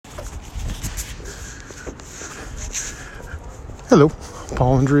Hello,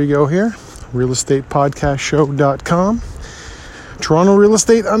 Paul Andrigo here, realestatepodcastshow.com. Toronto Real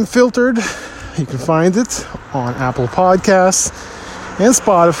Estate Unfiltered. You can find it on Apple Podcasts and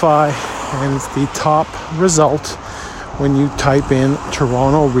Spotify, and it's the top result when you type in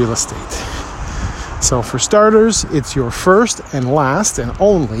Toronto Real Estate. So for starters, it's your first and last and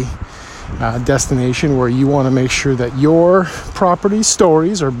only destination where you want to make sure that your property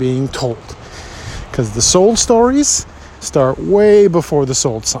stories are being told. Because the sold stories start way before the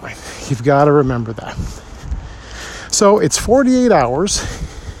sold sign. You've got to remember that. So it's 48 hours.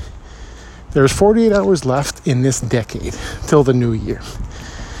 There's 48 hours left in this decade till the new year.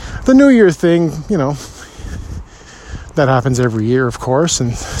 The new year thing, that happens every year, of course,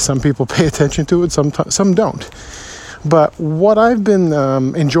 and some people pay attention to it, some don't. But what I've been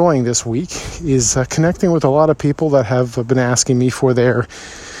enjoying this week is connecting with a lot of people that have been asking me for their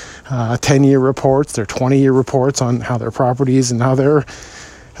 10-year reports, their 20-year reports on how their properties and how their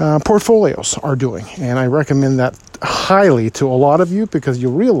portfolios are doing. And I recommend that highly to a lot of you because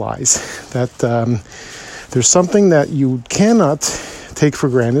you'll realize that there's something that you cannot take for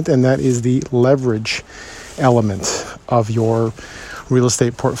granted, and that is the leverage element of your real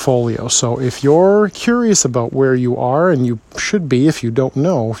estate portfolio. So if you're curious about where you are, and you should be if you don't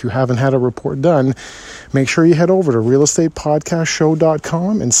know, if you haven't had a report done, make sure you head over to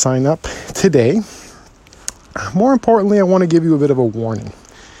realestatepodcastshow.com and sign up today. More importantly, I want to give you a bit of a warning.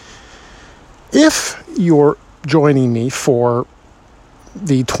 If you're joining me for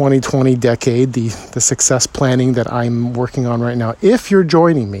the 2020 decade, the success planning that I'm working on right now, if you're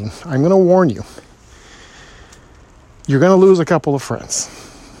joining me, I'm going to warn you. You're going to lose a couple of friends.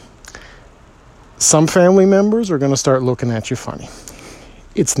 Some family members are going to start looking at you funny.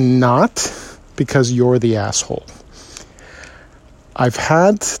 It's not because you're the asshole. I've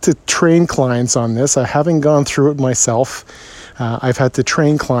had to train clients on this. I haven't gone through it myself. I've had to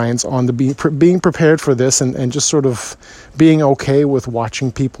train clients on being prepared for this and just sort of being okay with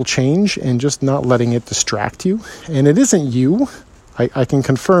watching people change and just not letting it distract you. And it isn't you. I can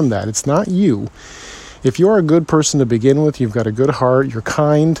confirm that. It's not you. If you're a good person to begin with, you've got a good heart, you're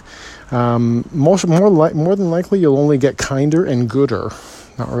kind, more than likely you'll only get kinder and gooder.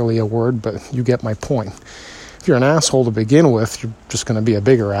 Not really a word, but you get my point. If you're an asshole to begin with, you're just going to be a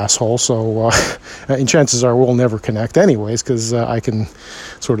bigger asshole. So, and chances are we'll never connect anyways, because I can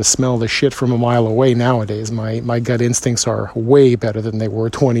sort of smell the shit from a mile away nowadays. My gut instincts are way better than they were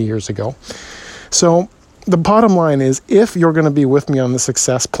 20 years ago. So the bottom line is, if you're going to be with me on the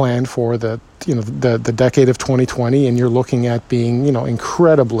success plan for the decade of 2020, and you're looking at being,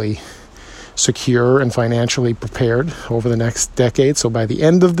 incredibly secure and financially prepared over the next decade. So by the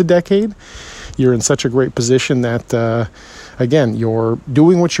end of the decade, you're in such a great position that, again, you're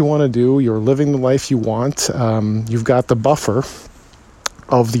doing what you want to do. You're living the life you want. You've got the buffer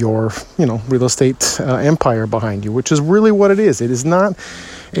of your, real estate empire behind you, which is really what it is. It is not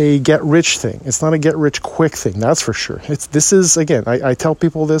a get-rich thing. It's not a get-rich-quick thing, that's for sure. This is, again, I tell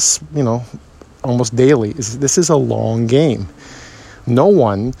people this, almost daily, this is a long game. No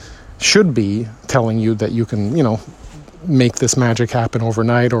one should be telling you that you can, make this magic happen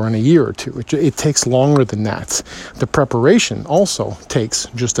overnight or in a year or two. It takes longer than that. The preparation also takes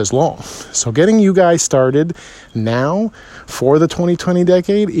just as long. So getting you guys started now for the 2020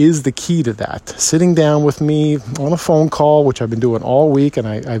 decade is the key to that. Sitting down with me on a phone call, which I've been doing all week, and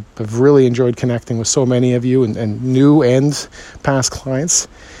I've really enjoyed connecting with so many of you and new and past clients.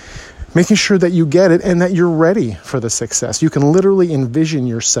 Making sure that you get it and that you're ready for the success. You can literally envision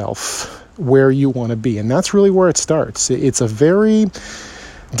yourself where you want to be. And that's really where it starts. It's a very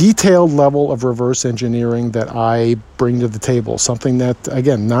detailed level of reverse engineering that I bring to the table. Something that,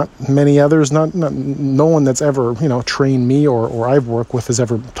 again, not many others, no one that's ever, trained me or I've worked with has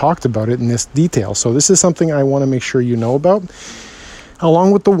ever talked about it in this detail. So this is something I want to make sure you know about,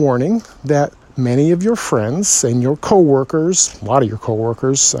 along with the warning that many of your friends and your coworkers, a lot of your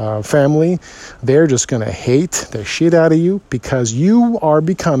coworkers, family, they're just going to hate the shit out of you because you are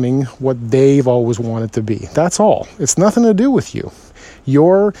becoming what they've always wanted to be. That's all. It's nothing to do with you.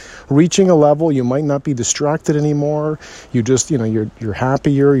 You're reaching a level. You might not be distracted anymore. You just, you're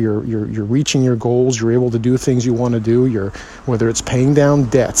happier. You're reaching your goals. You're able to do things you want to do. Whether it's paying down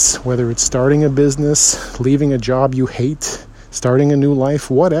debts, whether it's starting a business, leaving a job you hate, starting a new life,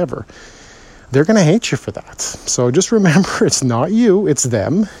 whatever. They're going to hate you for that. So just remember, it's not you, it's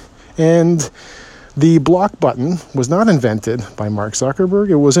them. And the block button was not invented by Mark Zuckerberg.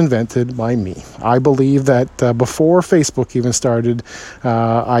 It was invented by me. I believe that before Facebook even started,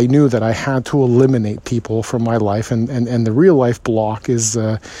 I knew that I had to eliminate people from my life. And the real life block is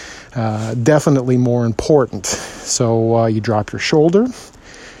definitely more important. So you drop your shoulder,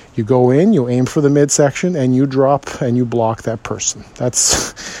 you go in, you aim for the midsection, and you drop and you block that person.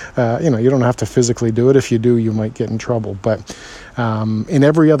 That's, you don't have to physically do it. If you do, you might get in trouble. But in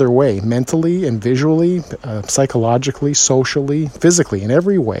every other way, mentally and visually, psychologically, socially, physically, in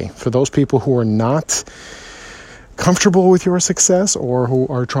every way, for those people who are not comfortable with your success or who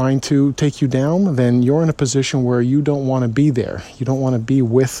are trying to take you down, then you're in a position where you don't want to be there. You don't want to be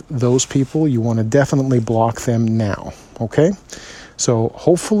with those people. You want to definitely block them now, okay? So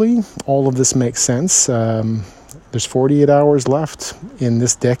hopefully all of this makes sense. There's 48 hours left in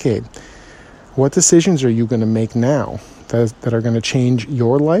this decade. What decisions are you going to make now that are going to change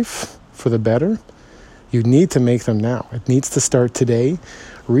your life for the better? You need to make them now. It needs to start today.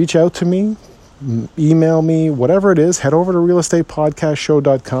 Reach out to me. Email me, whatever it is. Head over to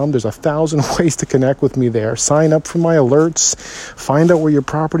realestatepodcastshow.com. There's 1,000 ways to connect with me there. Sign up for my alerts. Find out where your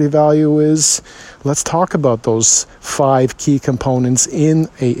property value is. Let's talk about those 5 key components in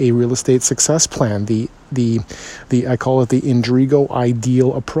a real estate success plan. The I call it the Indrigo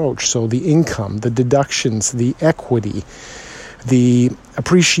ideal approach. So the income, the deductions, the equity, the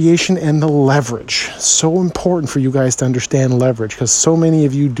appreciation, and the leverage. So important for you guys to understand leverage, because so many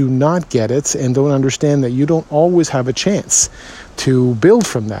of you do not get it and don't understand that you don't always have a chance to build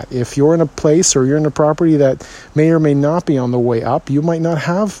from that. If you're in a place or you're in a property that may or may not be on the way up, you might not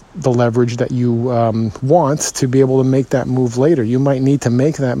have the leverage that you want to be able to make that move later. You might need to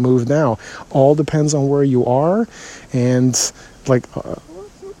make that move now. All depends on where you are and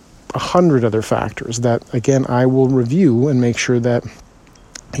 100 other factors that, again, I will review and make sure that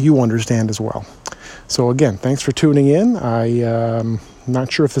you understand as well. So again, thanks for tuning in. I'm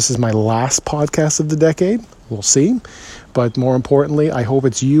not sure if this is my last podcast of the decade. We'll see. But more importantly, I hope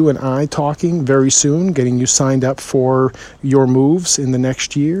it's you and I talking very soon, getting you signed up for your moves in the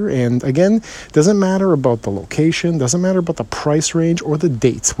next year. And again, doesn't matter about the location, doesn't matter about the price range or the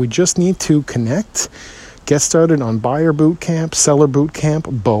dates. We just need to connect. Get started on buyer boot camp, seller boot camp,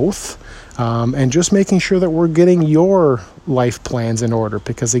 both, and just making sure that we're getting your life plans in order.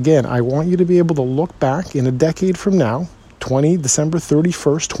 Because again, I want you to be able to look back in a decade from now, December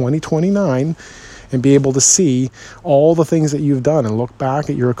 31st, 2029, and be able to see all the things that you've done and look back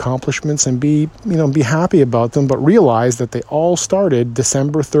at your accomplishments and be happy about them, but realize that they all started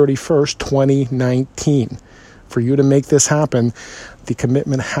December 31st, 2019. For you to make this happen, the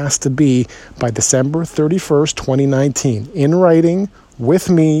commitment has to be by December 31st, 2019. In writing, with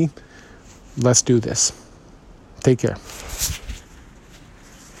me. Let's do this. Take care.